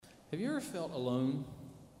Have you ever felt alone?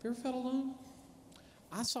 Have you ever felt alone?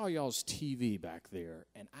 I saw y'all's TV back there,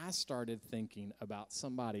 and I started thinking about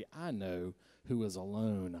somebody I know who was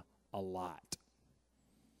alone a lot.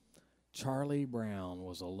 Charlie Brown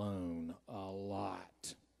was alone a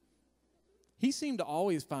lot. He seemed to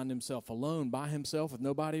always find himself alone by himself with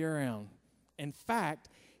nobody around. In fact,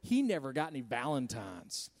 he never got any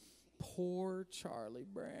Valentines. Poor Charlie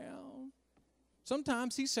Brown.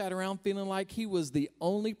 Sometimes he sat around feeling like he was the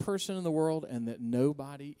only person in the world and that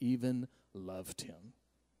nobody even loved him.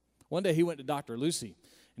 One day he went to Dr. Lucy,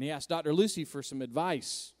 and he asked Dr. Lucy for some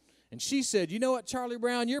advice. And she said, "You know what, Charlie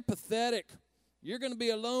Brown, you're pathetic. You're going to be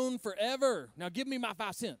alone forever. Now give me my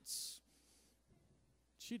 5 cents.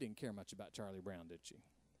 She didn't care much about Charlie Brown, did she?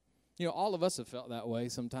 You know, all of us have felt that way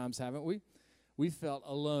sometimes, haven't we? We felt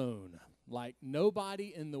alone, like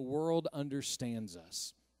nobody in the world understands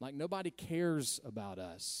us, like nobody cares about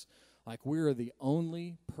us, like we're the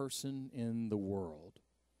only person in the world.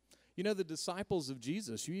 You know, the disciples of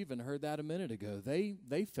Jesus, you even heard that a minute ago,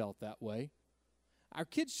 they felt that way. Our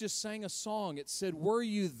kids just sang a song. It said, "Were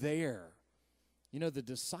you there?" You know, the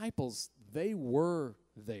disciples, they were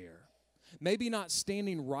there. Maybe not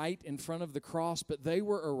standing right in front of the cross, but they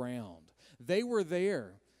were around. They were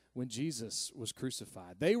there when Jesus was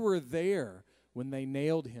crucified. They were there when they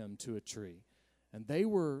nailed him to a tree. And they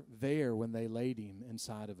were there when they laid him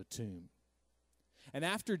inside of a tomb. And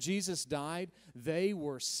after Jesus died, they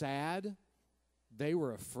were sad, they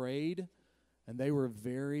were afraid, and they were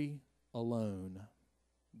very alone.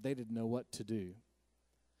 They didn't know what to do.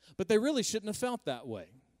 But they really shouldn't have felt that way.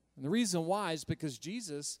 And the reason why is because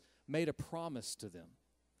Jesus made a promise to them.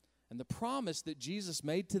 And the promise that Jesus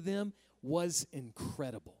made to them was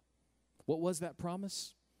incredible. What was that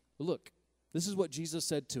promise? Look, this is what Jesus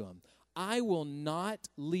said to them. "I will not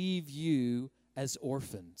leave you as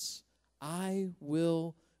orphans. I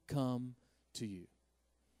will come to you."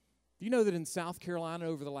 Do you know that in South Carolina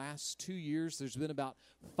over the last 2 years, there's been about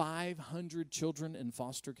 500 children in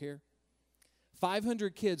foster care?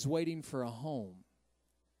 500 kids waiting for a home.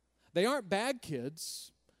 They aren't bad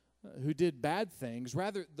kids who did bad things.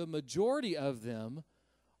 Rather, the majority of them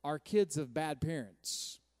are kids of bad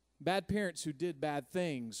parents who did bad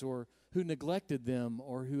things or who neglected them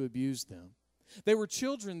or who abused them. They were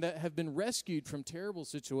children that have been rescued from terrible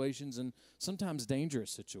situations and sometimes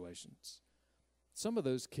dangerous situations. Some of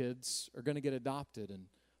those kids are going to get adopted and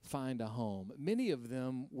find a home. Many of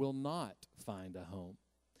them will not find a home.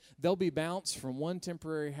 They'll be bounced from one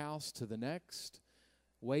temporary house to the next,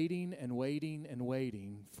 waiting and waiting and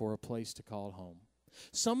waiting for a place to call home.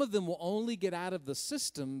 Some of them will only get out of the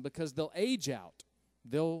system because they'll age out.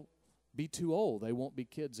 They'll be too old. They won't be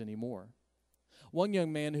kids anymore. One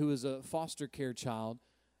young man who was a foster care child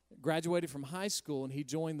graduated from high school and he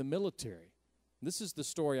joined the military. This is the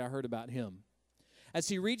story I heard about him. As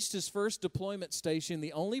he reached his first deployment station,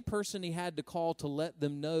 the only person he had to call to let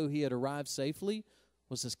them know he had arrived safely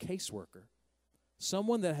was his caseworker,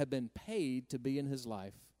 someone that had been paid to be in his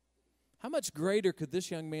life. How much greater could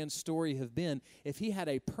this young man's story have been if he had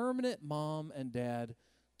a permanent mom and dad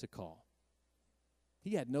to call?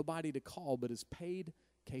 He had nobody to call but his paid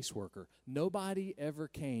caseworker. Nobody ever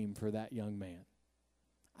came for that young man.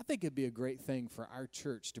 I think it'd be a great thing for our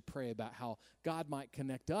church to pray about how God might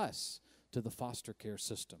connect us to the foster care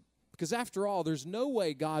system. Because after all, there's no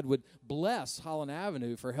way God would bless Holland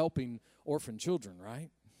Avenue for helping orphan children, right?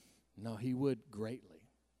 No, he would greatly.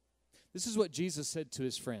 This is what Jesus said to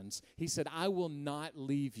his friends. He said, "I will not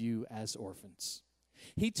leave you as orphans."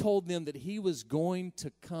 He told them that he was going to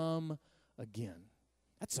come again.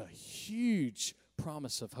 That's a huge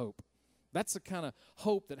promise of hope. That's the kind of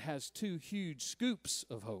hope that has 2 huge scoops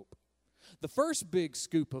of hope. The first big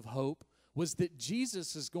scoop of hope was that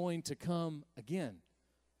Jesus is going to come again.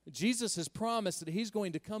 Jesus has promised that he's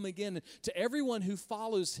going to come again. To everyone who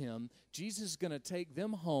follows him, Jesus is going to take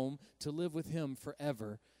them home to live with him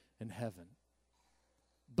forever in heaven.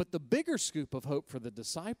 But the bigger scoop of hope for the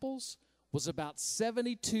disciples was about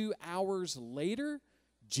 72 hours later,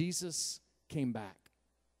 Jesus came back.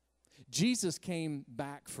 Jesus came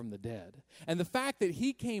back from the dead. And the fact that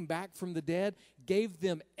he came back from the dead gave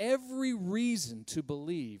them every reason to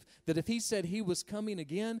believe that if he said he was coming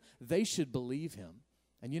again, they should believe him.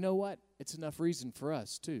 And you know what? It's enough reason for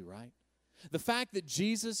us too, right? The fact that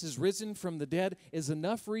Jesus is risen from the dead is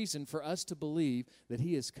enough reason for us to believe that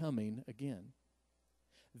he is coming again.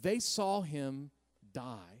 They saw him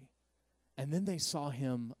die, and then they saw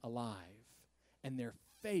him alive, and their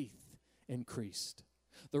faith increased.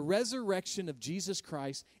 The resurrection of Jesus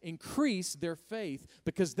Christ increased their faith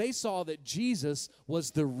because they saw that Jesus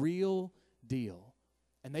was the real deal.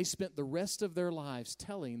 And they spent the rest of their lives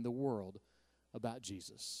telling the world about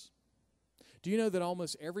Jesus. Do you know that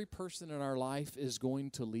almost every person in our life is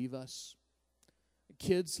going to leave us?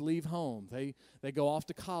 Kids leave home. They go off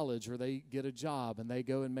to college or they get a job and they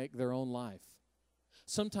go and make their own life.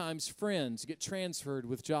 Sometimes friends get transferred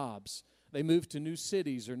with jobs. They move to new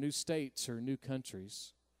cities or new states or new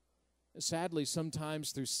countries. Sadly,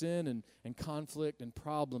 sometimes through sin and conflict and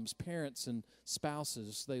problems, parents and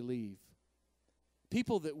spouses, they leave.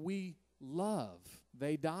 People that we love,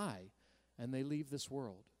 they die and they leave this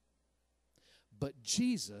world. But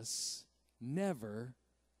Jesus never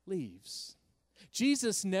leaves.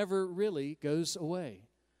 Jesus never really goes away.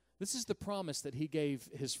 This is the promise that he gave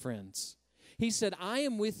his friends. He said, I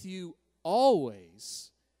am with you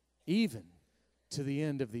always, even to the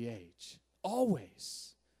end of the age.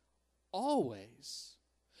 Always. Always.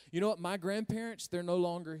 You know what? My grandparents, they're no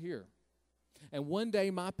longer here. And one day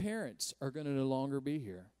my parents are going to no longer be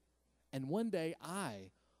here. And one day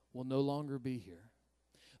I will no longer be here.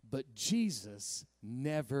 But Jesus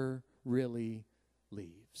never really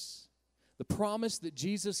leaves. The promise that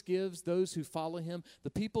Jesus gives those who follow him, the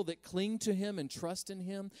people that cling to him and trust in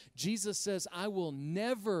him, Jesus says, I will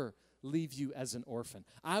never leave you as an orphan.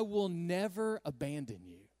 I will never abandon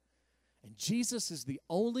you. And Jesus is the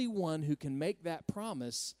only one who can make that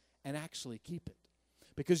promise and actually keep it.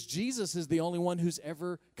 Because Jesus is the only one who's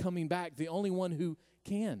ever coming back, the only one who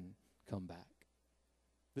can come back.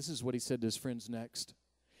 This is what he said to his friends next.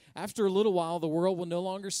 After a little while, the world will no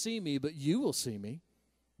longer see me, but you will see me.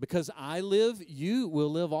 Because I live, you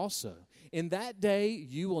will live also. In that day,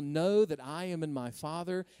 you will know that I am in my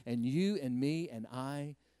Father, and you in me, and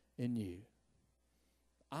I in you.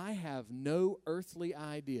 I have no earthly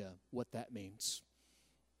idea what that means.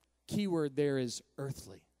 Keyword there is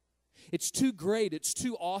earthly. It's too great, it's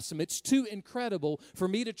too awesome, it's too incredible for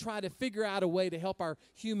me to try to figure out a way to help our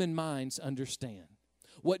human minds understand.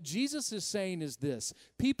 What Jesus is saying is this: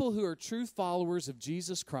 people who are true followers of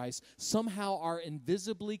Jesus Christ somehow are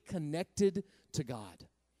invisibly connected to God.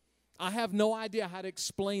 I have no idea how to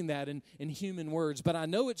explain that in human words, but I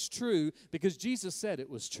know it's true because Jesus said it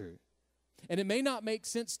was true. And it may not make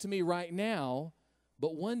sense to me right now,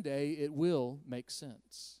 but one day it will make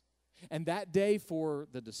sense. And that day for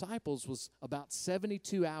the disciples was about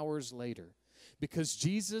 72 hours later, because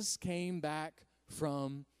Jesus came back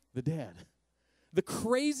from the dead. The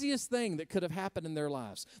craziest thing that could have happened in their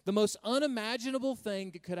lives, the most unimaginable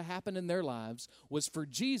thing that could have happened in their lives was for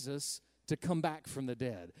Jesus to come back from the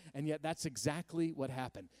dead. And yet that's exactly what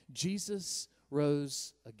happened. Jesus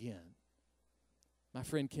rose again. My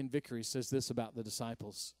friend Ken Vickery says this about the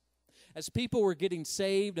disciples. As people were getting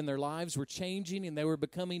saved and their lives were changing and they were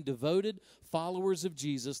becoming devoted followers of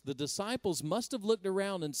Jesus, the disciples must have looked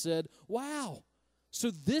around and said, wow,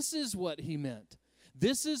 so this is what he meant.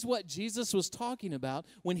 This is what Jesus was talking about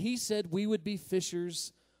when he said we would be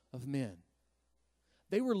fishers of men.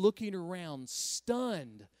 They were looking around,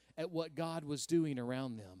 stunned at what God was doing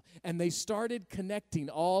around them. And they started connecting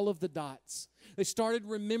all of the dots. They started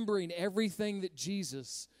remembering everything that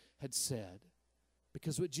Jesus had said.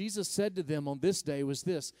 Because what Jesus said to them on this day was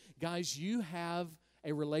this: guys, you have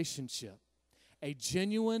a relationship, a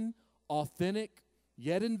genuine, authentic,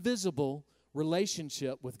 yet invisible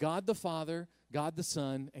relationship with God the Father, God the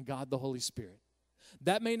Son, and God the Holy Spirit.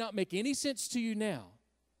 That may not make any sense to you now,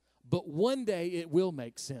 but one day it will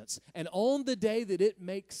make sense. And on the day that it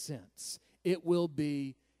makes sense, it will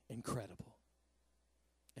be incredible.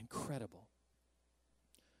 Incredible.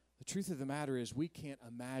 The truth of the matter is we can't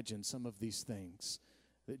imagine some of these things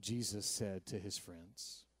that Jesus said to his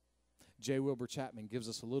friends. J. Wilbur Chapman gives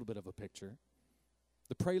us a little bit of a picture.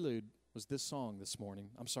 The prelude was this song this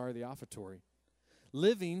morning. The offertory.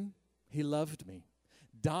 Living, he loved me.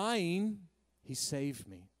 Dying, he saved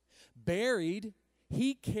me. Buried,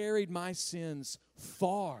 he carried my sins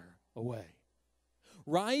far away.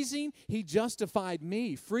 Rising, he justified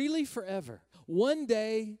me freely forever. One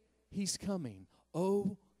day, he's coming.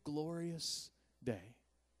 Oh, glorious day.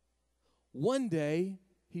 One day,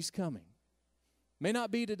 he's coming. May not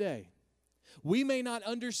be today. We may not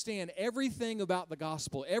understand everything about the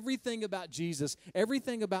gospel, everything about Jesus,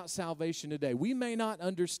 everything about salvation today. We may not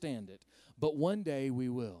understand it, but one day we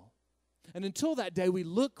will. And until that day, we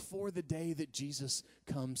look for the day that Jesus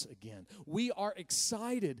comes again. We are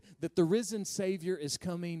excited that the risen Savior is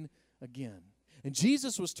coming again. And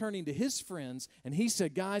Jesus was turning to his friends, and he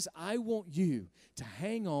said, guys, I want you to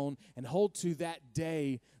hang on and hold to that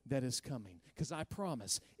day that is coming, because I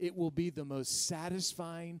promise it will be the most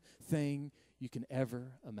satisfying thing you can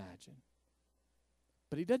ever imagine.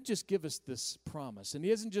 But he doesn't just give us this promise, and he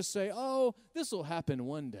doesn't just say, oh, this will happen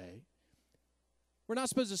one day. We're not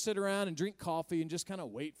supposed to sit around and drink coffee and just kind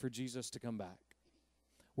of wait for Jesus to come back.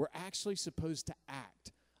 We're actually supposed to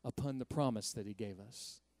act upon the promise that he gave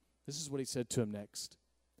us. This is what he said to him next.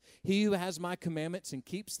 He who has my commandments and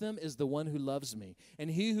keeps them is the one who loves me. And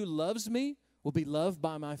he who loves me will be loved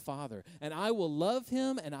by my Father. And I will love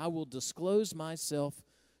him, and I will disclose myself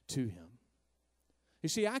to him. You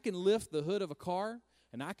see, I can lift the hood of a car,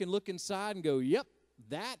 and I can look inside and go, yep,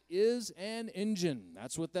 that is an engine.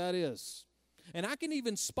 That's what that is. And I can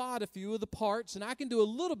even spot a few of the parts, and I can do a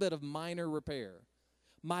little bit of minor repair.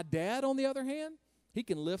 My dad, on the other hand, he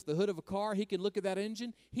can lift the hood of a car. He can look at that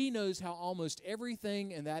engine. He knows how almost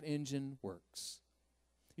everything in that engine works.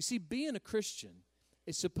 You see, being a Christian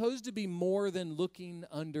is supposed to be more than looking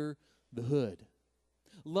under the hood.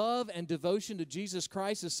 Love and devotion to Jesus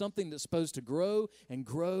Christ is something that's supposed to grow and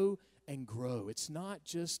grow and grow. It's not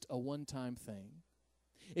just a one-time thing.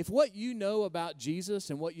 If what you know about Jesus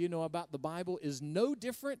and what you know about the Bible is no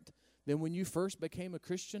different than when you first became a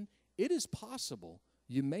Christian, it is possible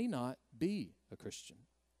you may not be a Christian.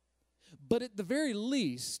 But at the very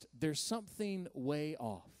least, there's something way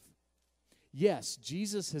off. Yes,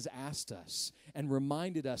 Jesus has asked us and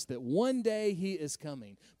reminded us that one day he is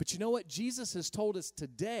coming. But you know what? Jesus has told us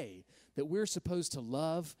today that we're supposed to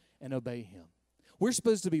love and obey him. We're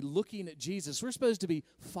supposed to be looking at Jesus. We're supposed to be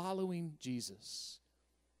following Jesus.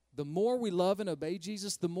 The more we love and obey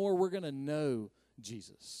Jesus, the more we're going to know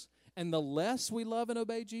Jesus. And the less we love and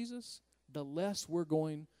obey Jesus, the less we're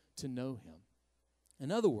going to know him.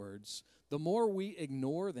 In other words, the more we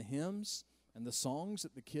ignore the hymns and the songs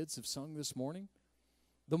that the kids have sung this morning,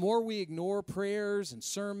 the more we ignore prayers and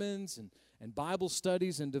sermons and Bible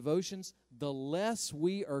studies and devotions, the less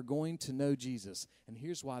we are going to know Jesus. And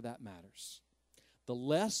here's why that matters. The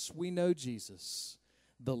less we know Jesus,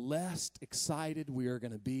 the less excited we are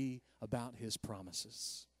going to be about his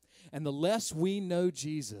promises. And the less we know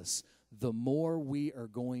Jesus, the more we are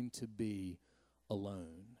going to be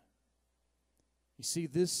alone. You see,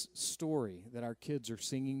 this story that our kids are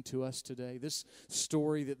singing to us today, this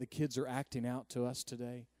story that the kids are acting out to us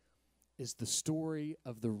today, is the story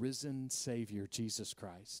of the risen Savior, Jesus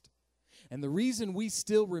Christ. And the reason we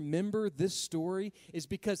still remember this story is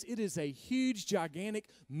because it is a huge, gigantic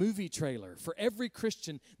movie trailer for every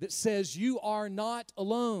Christian that says you are not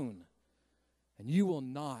alone and you will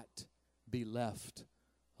not be left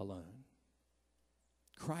alone.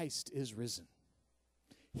 Christ is risen.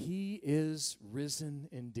 He is risen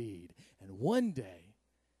indeed. And one day,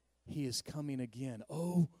 he is coming again.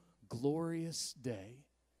 Oh, glorious day.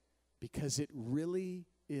 Because it really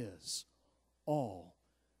is all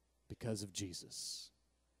because of Jesus.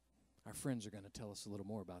 Our friends are going to tell us a little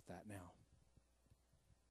more about that now.